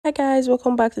Hi guys,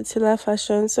 welcome back to Tila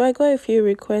Fashion. So I got a few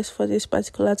requests for this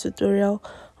particular tutorial,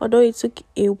 although it took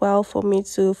a while for me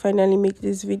to finally make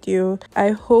this video.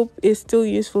 I hope it's still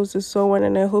useful to someone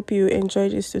and I hope you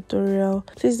enjoyed this tutorial.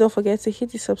 Please don't forget to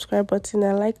hit the subscribe button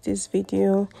and like this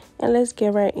video, and let's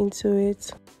get right into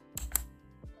it.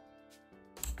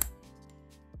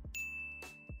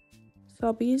 So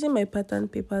I'll be using my pattern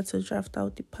paper to draft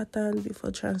out the pattern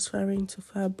before transferring to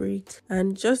fabric.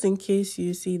 And just in case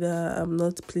you see that I'm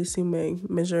not placing my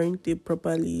measuring tape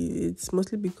properly, it's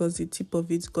mostly because the tip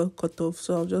of it got cut off,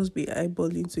 so I'll just be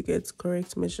eyeballing to get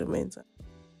correct measurement.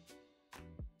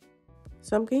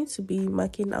 So I'm going to be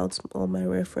marking out all my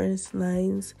reference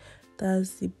lines.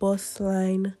 That's the bust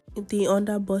line, the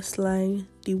under bust line,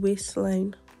 the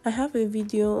waistline. I have a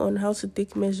video on how to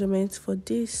take measurements for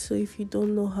this, so if you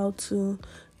don't know how to,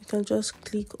 you can just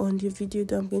click on the video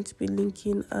that I'm going to be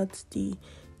linking at the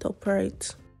top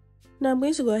right. Now I'm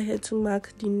going to go ahead to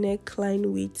mark the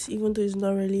neckline width, even though it's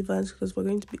not relevant because we're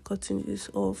going to be cutting this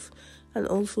off, and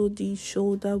also the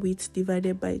shoulder width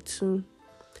divided by 2.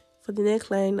 For the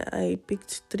neckline, I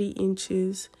picked 3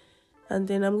 inches, and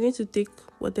then I'm going to take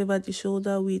whatever the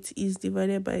shoulder width is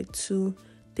divided by 2,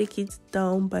 take it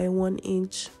down by 1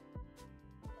 inch.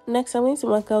 Next, I'm going to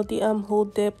mark out the armhole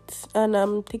depth, and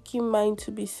I'm taking mine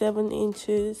to be 7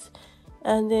 inches,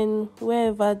 and then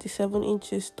wherever the 7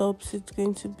 inches stops, it's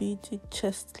going to be the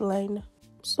chest line.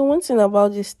 So one thing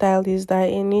about this style is that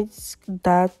it needs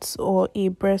darts or a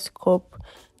breast cup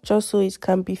just so it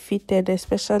can be fitted,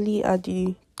 especially at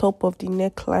the top of the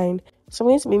neckline. So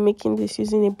I'm going to be making this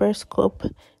using a breast cup,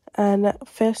 and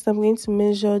first I'm going to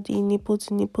measure the nipple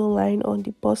to nipple line on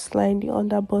the bust line, the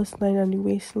under bust line, and the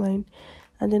waistline,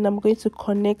 and then I'm going to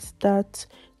connect that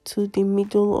to the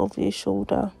middle of the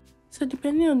shoulder. So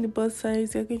depending on the bust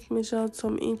size, you're going to measure out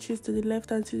some inches to the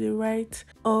left and to the right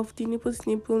of the nipple to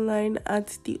nipple line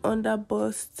at the under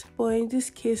bust. But in this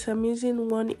case, I'm using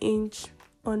 1 inch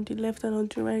on the left and on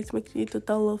the right, making a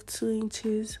total of 2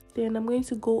 inches. Then I'm going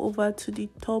to go over to the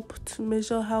top to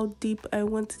measure how deep I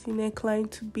want the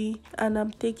neckline to be, and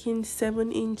I'm taking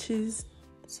 7 inches.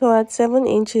 So at 7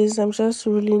 inches, I'm just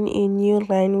ruling a new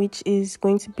line, which is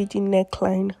going to be the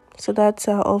neckline. So that's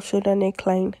our off-shoulder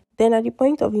neckline. Then at the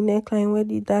point of the neckline where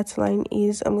the dart line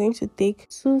is, I'm going to take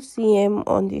 2 cm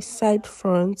on the side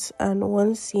front and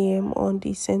 1 cm on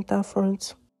the center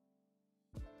front.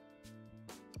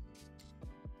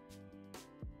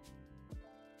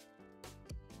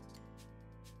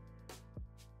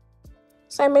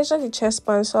 So I measured the chest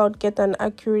span so I would get an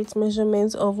accurate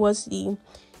measurement of what the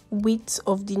width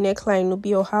of the neckline will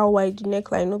be, or how wide the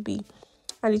neckline will be.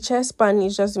 And the chest span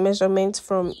is just the measurement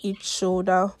from each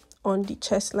shoulder on the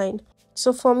chest line.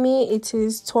 So for me, it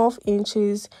is 12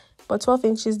 inches, but 12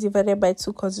 inches divided by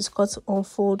 2 because it's cut on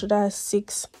fold, that's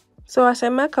 6. So as I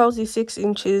mark out the 6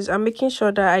 inches, I'm making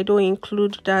sure that I don't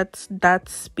include that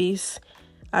space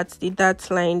at the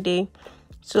dart line there.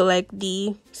 So like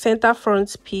the center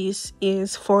front piece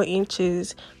is 4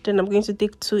 inches, then I'm going to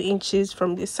take 2 inches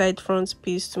from the side front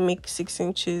piece to make 6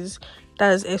 inches.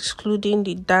 That's excluding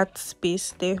the dart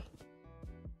space there.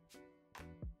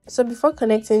 So before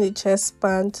connecting the chest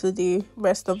span to the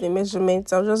rest of the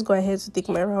measurements, I'll just go ahead to take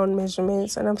my round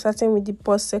measurements, and I'm starting with the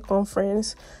bust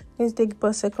circumference. Let's take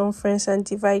bust circumference and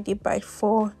divide it by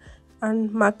 4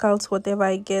 and mark out whatever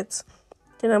I get.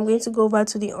 Then I'm going to go over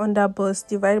to the under bust,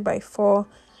 divide by 4,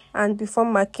 and before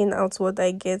marking out what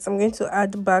I get, I'm going to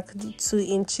add back the 2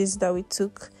 inches that we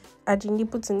took at the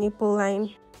nipple to nipple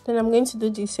line. Then I'm going to do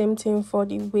the same thing for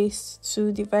the waist,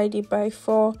 to divide it by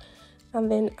 4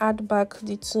 and then add back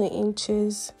the 2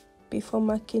 inches before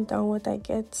marking down what I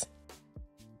get.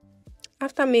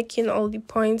 After making all the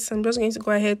points, I'm just going to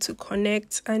go ahead to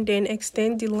connect and then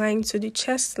extend the line to the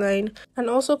chest line, and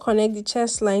also connect the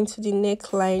chest line to the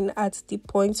neckline at the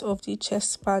point of the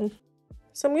chest span.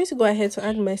 So I'm going to go ahead to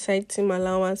add my side seam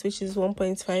allowance, which is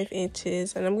 1.5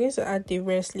 inches, and I'm going to add the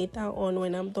rest later on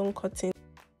when I'm done cutting.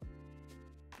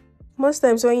 Most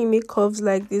times when you make curves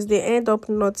like this, they end up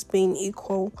not being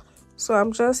equal. So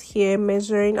I'm just here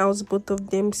measuring out both of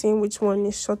them, seeing which one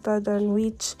is shorter than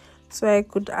which, so I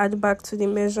could add back to the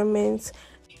measurements.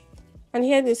 And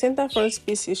here the center front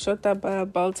piece is shorter by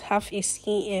about half a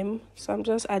cm, so I'm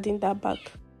just adding that back.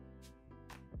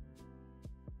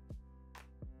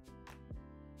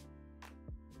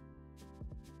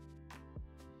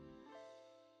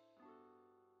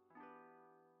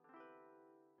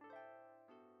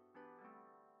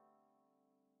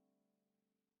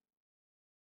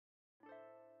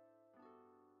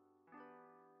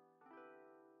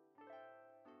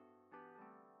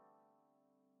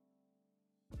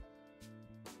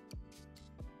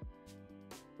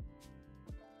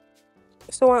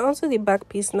 So we're onto the back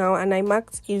piece now, and I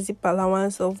marked a zip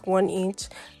allowance of 1 inch.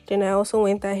 Then I also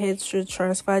went ahead to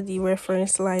transfer the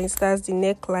reference lines. That's the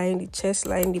neckline, the chest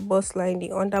line, the bust line,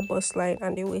 the under bust line,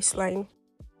 and the waistline.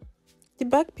 The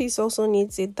back piece also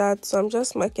needs a dart, so I'm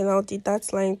just marking out the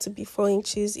dart line to be 4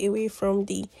 inches away from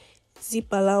the zip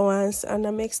allowance, and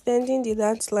I'm extending the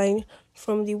dart line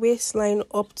from the waistline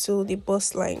up to the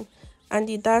bust line. And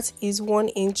the dart is 1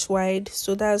 inch wide,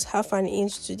 so that's half an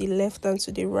inch to the left and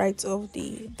to the right of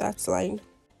the dart line.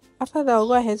 After that, I'll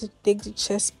go ahead to take the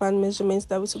chest span measurements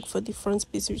that we took for the front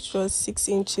piece, which was 6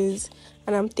 inches,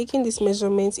 and I'm taking this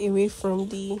measurement away from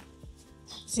the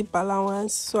zip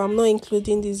allowance, so I'm not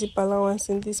including the zip allowance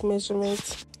in this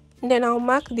measurement. Then I'll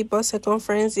mark the bust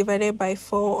circumference divided by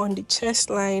 4 on the chest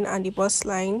line and the bust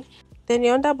line. Then the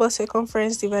under bust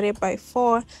circumference divided by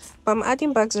 4, but I'm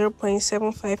adding back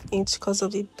 0.75 inch because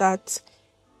of the dart.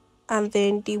 And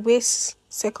then the waist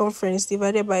circumference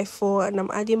divided by 4, and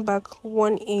I'm adding back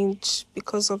 1 inch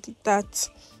because of the dart.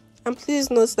 And please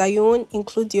note that you won't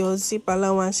include your zip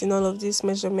allowance in all of these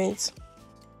measurements.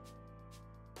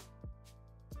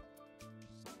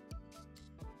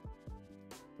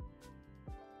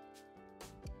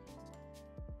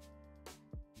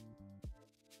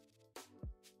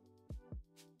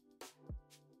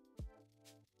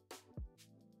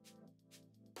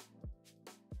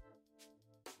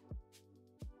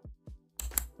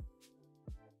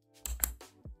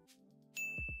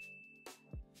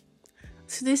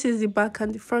 So this is the back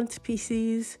and the front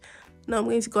pieces. Now I'm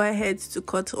going to go ahead to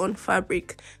cut on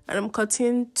fabric, and I'm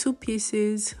cutting 2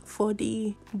 pieces for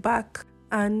the back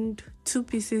and 2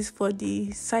 pieces for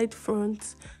the side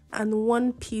front, and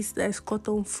 1 piece that is cut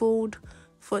on fold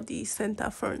for the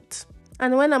center front.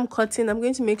 And when I'm cutting, I'm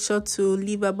going to make sure to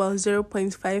leave about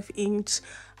 0.5 inch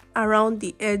around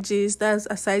the edges. That's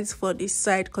aside for the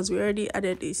side, because we already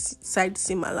added the side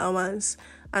seam allowance,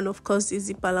 and of course the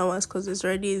zip allowance, because there's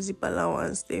already a zip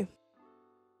allowance there.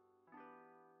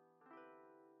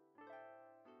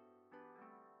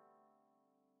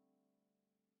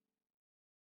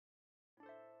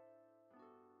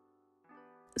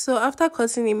 So after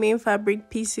cutting the main fabric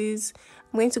pieces,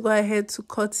 I'm going to go ahead to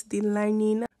cut the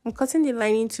lining. I'm cutting the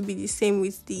lining to be the same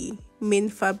with the main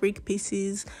fabric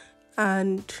pieces,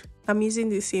 and I'm using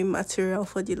the same material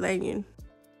for the lining.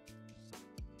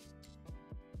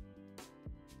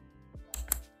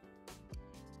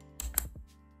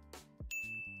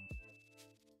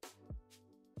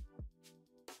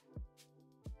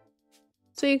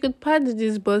 So you could pad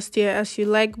this bustier as you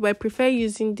like, but I prefer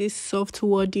using this soft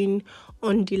wadding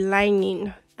on the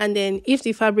lining. And then if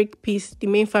the fabric piece, the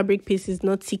main fabric piece, is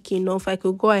not thick enough, I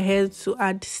could go ahead to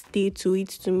add stay to it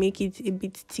to make it a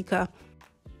bit thicker.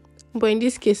 But in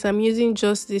this case, I'm using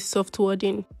just this soft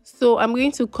wadding. So I'm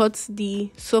going to cut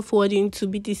the soft wadding to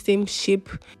be the same shape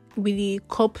with the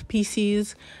cup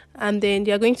pieces, and then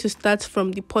they are going to start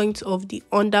from the point of the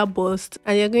under bust,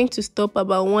 and they are going to stop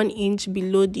about 1 inch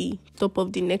below the top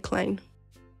of the neckline.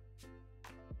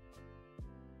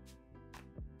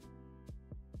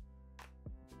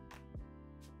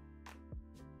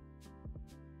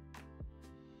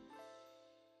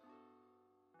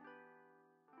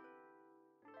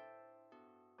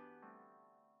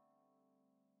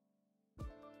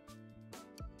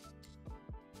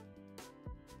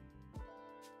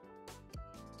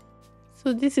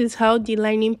 So this is how the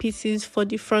lining pieces for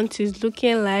the front is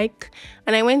looking like,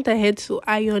 and I went ahead to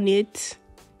iron it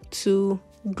to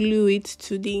glue it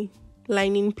to the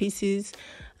lining pieces,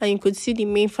 and you could see the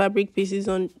main fabric pieces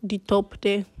on the top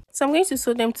there. So I'm going to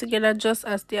sew them together just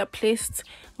as they are placed.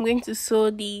 I'm going to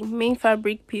sew the main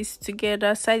fabric piece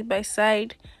together side by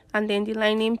side, and then the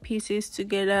lining pieces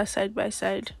together side by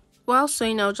side. While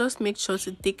sewing, I'll just make sure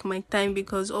to take my time,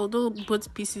 because although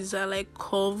both pieces are like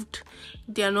curved,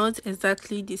 they are not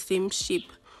exactly the same shape.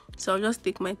 So I'll just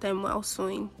take my time while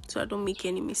sewing so I don't make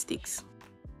any mistakes.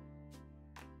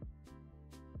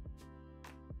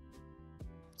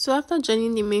 So after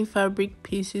joining the main fabric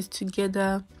pieces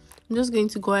together, I'm just going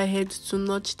to go ahead to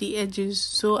notch the edges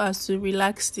so as to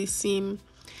relax the seam.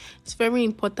 It's very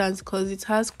important because it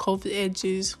has curved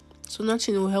edges. So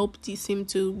notching will help the seam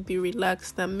to be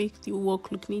relaxed and make the work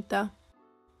look neater.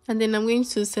 And then I'm going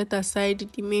to set aside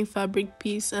the main fabric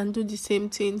piece and do the same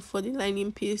thing for the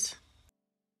lining piece.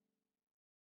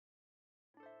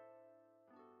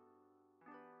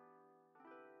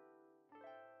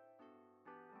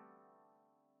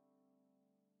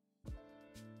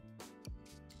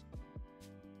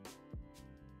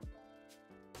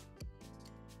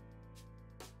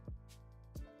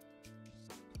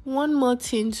 One more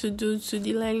thing to do to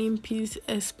the lining piece,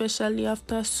 especially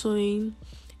after sewing,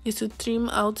 is to trim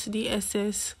out the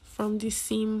excess from the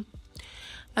seam,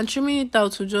 and trimming it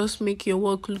out will just make your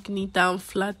work look neater and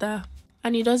flatter,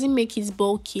 and it doesn't make it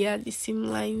bulky at the seam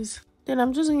lines. Then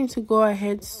I'm just going to go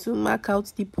ahead to mark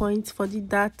out the points for the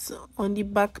darts on the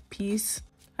back piece.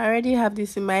 I already have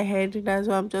this in my head, that's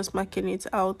why I'm just marking it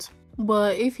out.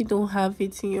 But if you don't have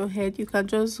it in your head, you can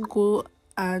just go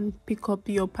and pick up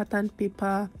your pattern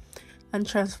paper and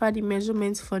transfer the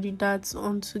measurements for the darts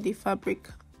onto the fabric.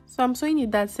 So I'm sewing the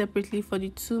darts separately for the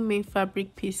two main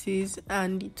fabric pieces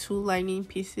and the two lining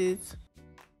pieces.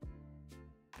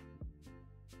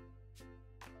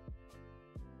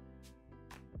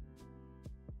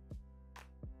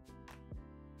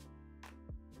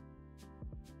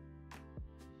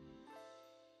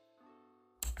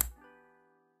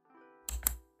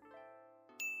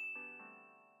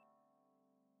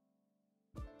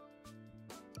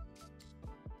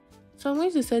 So I'm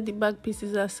going to set the back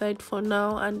pieces aside for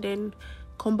now and then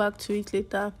come back to it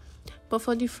later. But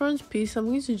for the front piece, I'm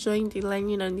going to join the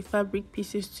lining and the fabric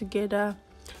pieces together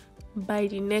by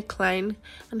the neckline.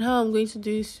 And how I'm going to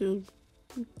do is to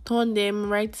turn them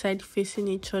right side facing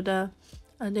each other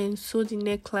and then sew the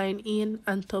neckline in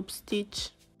and top stitch.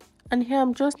 And here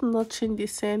I'm just notching the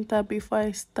center before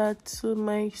I start so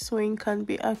my sewing can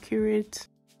be accurate.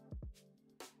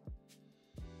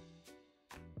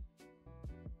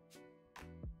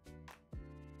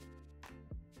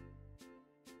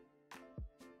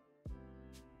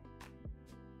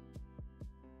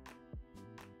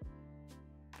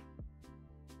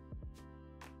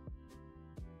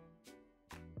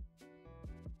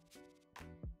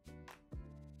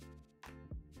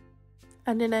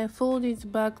 And then I fold it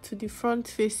back to the front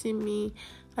facing me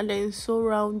and then sew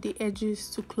round the edges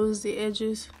to close the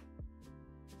edges.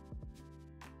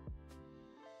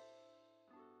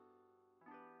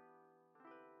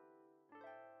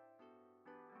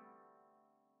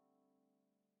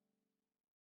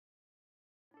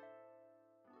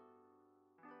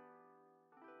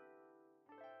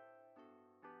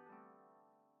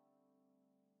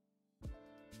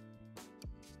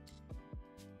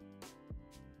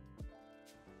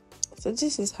 So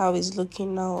this is how it's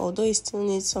looking now. Although it still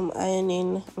needs some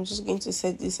ironing, I'm just going to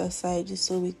set this aside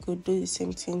so we could do the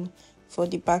same thing for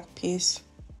the back piece.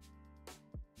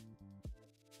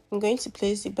 I'm going to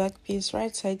place the back piece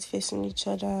right sides facing each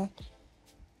other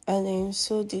and then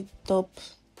sew the top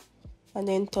and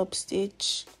then top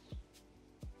stitch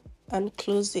and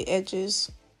close the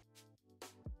edges.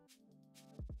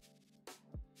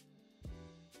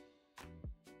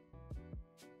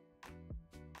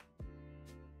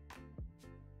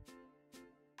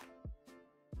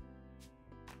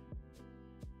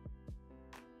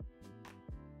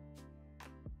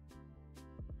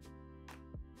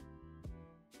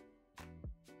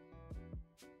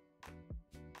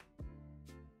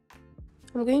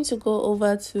 I'm going to go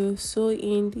over to sew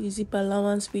in the zip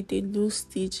allowance with a loose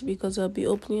stitch because I'll be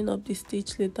opening up the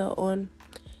stitch later on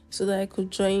so that I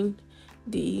could join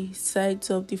the sides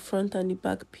of the front and the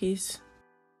back piece.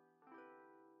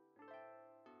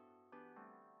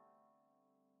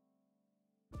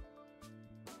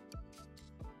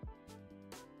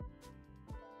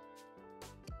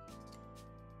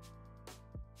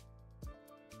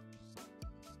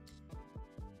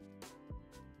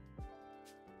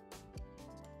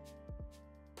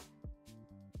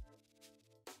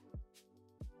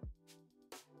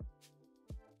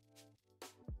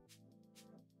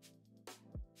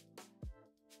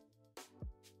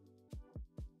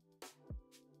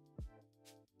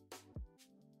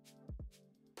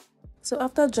 So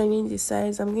after joining the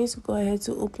sides, I'm going to go ahead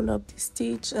to open up the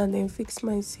stitch and then fix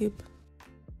my zip.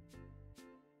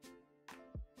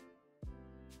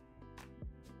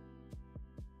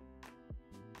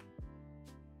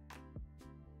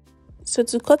 So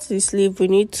to cut the sleeve, we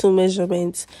need two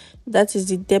measurements. That is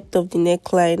the depth of the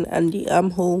neckline and the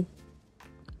armhole.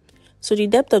 So the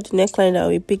depth of the neckline that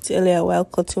we picked earlier while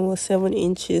cutting was 7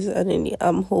 inches and then the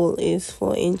armhole is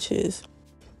 4 inches.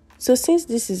 So since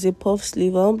this is a puff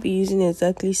sleeve, I won't be using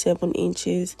exactly 7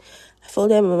 inches. I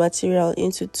folded my material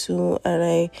into two and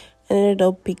I ended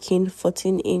up picking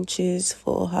 14 inches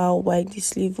for how wide the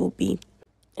sleeve will be.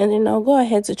 And then I'll go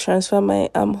ahead to transfer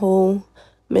my armhole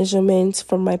measurements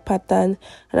from my pattern,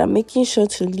 and I'm making sure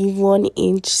to leave 1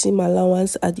 inch seam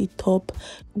allowance at the top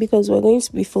because we're going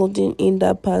to be folding in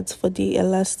that part for the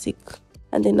elastic.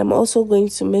 And then I'm also going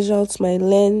to measure out my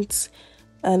length,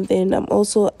 and then I'm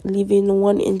also leaving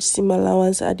 1 inch seam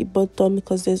allowance at the bottom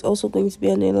because there's also going to be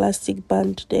an elastic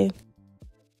band there.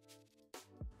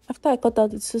 After I cut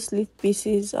out the two sleeve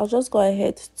pieces, I'll just go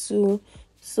ahead to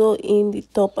sew in the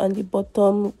top and the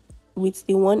bottom with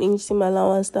the 1-inch seam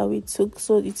allowance that we took,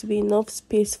 so it will be enough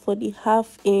space for the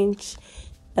 1/2-inch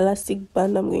elastic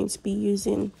band I'm going to be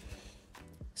using.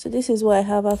 So this is what I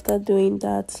have after doing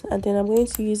that, and then I'm going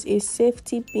to use a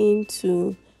safety pin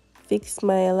to fix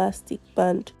my elastic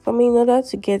band. For me, in order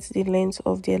to get the length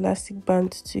of the elastic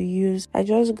band to use, I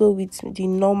just go with the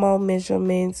normal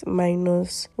measurement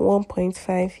minus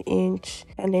 1.5-inch,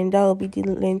 and then that will be the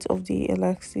length of the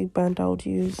elastic band I would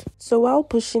use. So while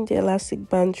pushing the elastic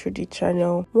band through the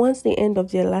channel, once the end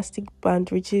of the elastic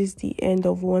band reaches the end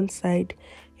of one side,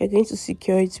 you're going to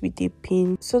secure it with a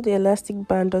pin so the elastic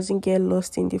band doesn't get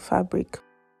lost in the fabric.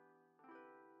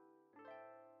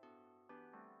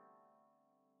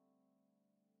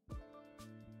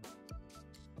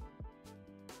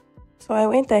 So I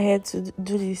went ahead to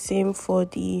do the same for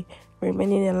the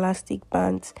remaining elastic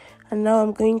bands, and now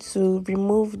I'm going to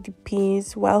remove the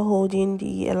pins while holding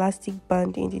the elastic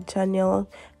band in the channel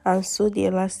and sew the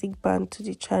elastic band to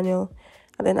the channel.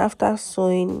 And then after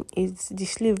sewing, the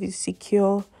sleeve is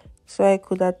secure, so I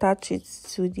could attach it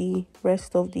to the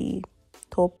rest of the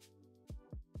top.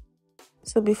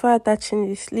 So before attaching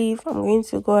the sleeve, I'm going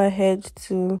to go ahead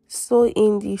to sew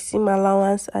in the seam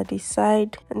allowance at the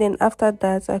side, and then after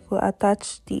that I could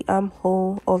attach the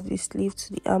armhole of the sleeve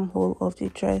to the armhole of the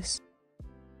dress.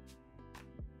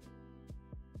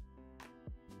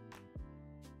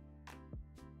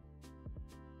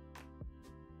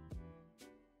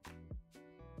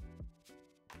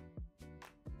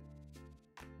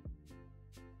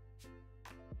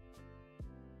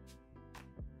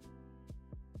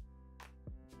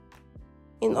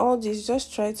 In all this,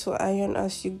 just try to iron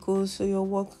as you go so your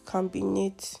work can be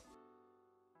neat.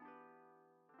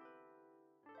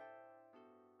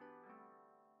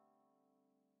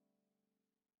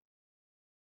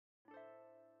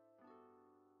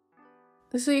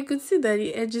 So you could see that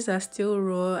the edges are still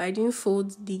raw. I didn't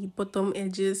fold the bottom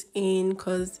edges in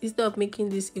because instead of making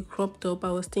this a crop top,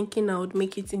 I was thinking I would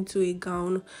make it into a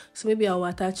gown. So maybe I'll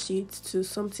attach it to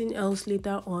something else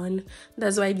later on.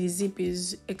 That's why the zip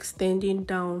is extending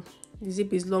down. The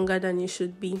zip is longer than it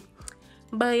should be.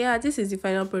 But yeah, this is the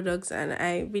final product and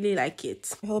I really like it.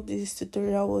 I hope this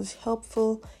tutorial was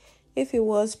helpful. If it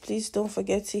was, please don't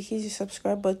forget to hit the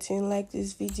subscribe button, like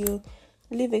this video,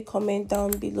 leave a comment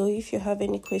down below. If you have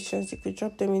any questions, you could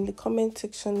drop them in the comment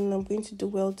section and I'm going to do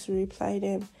well to reply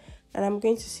them. And I'm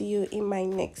going to see you in my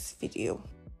next video.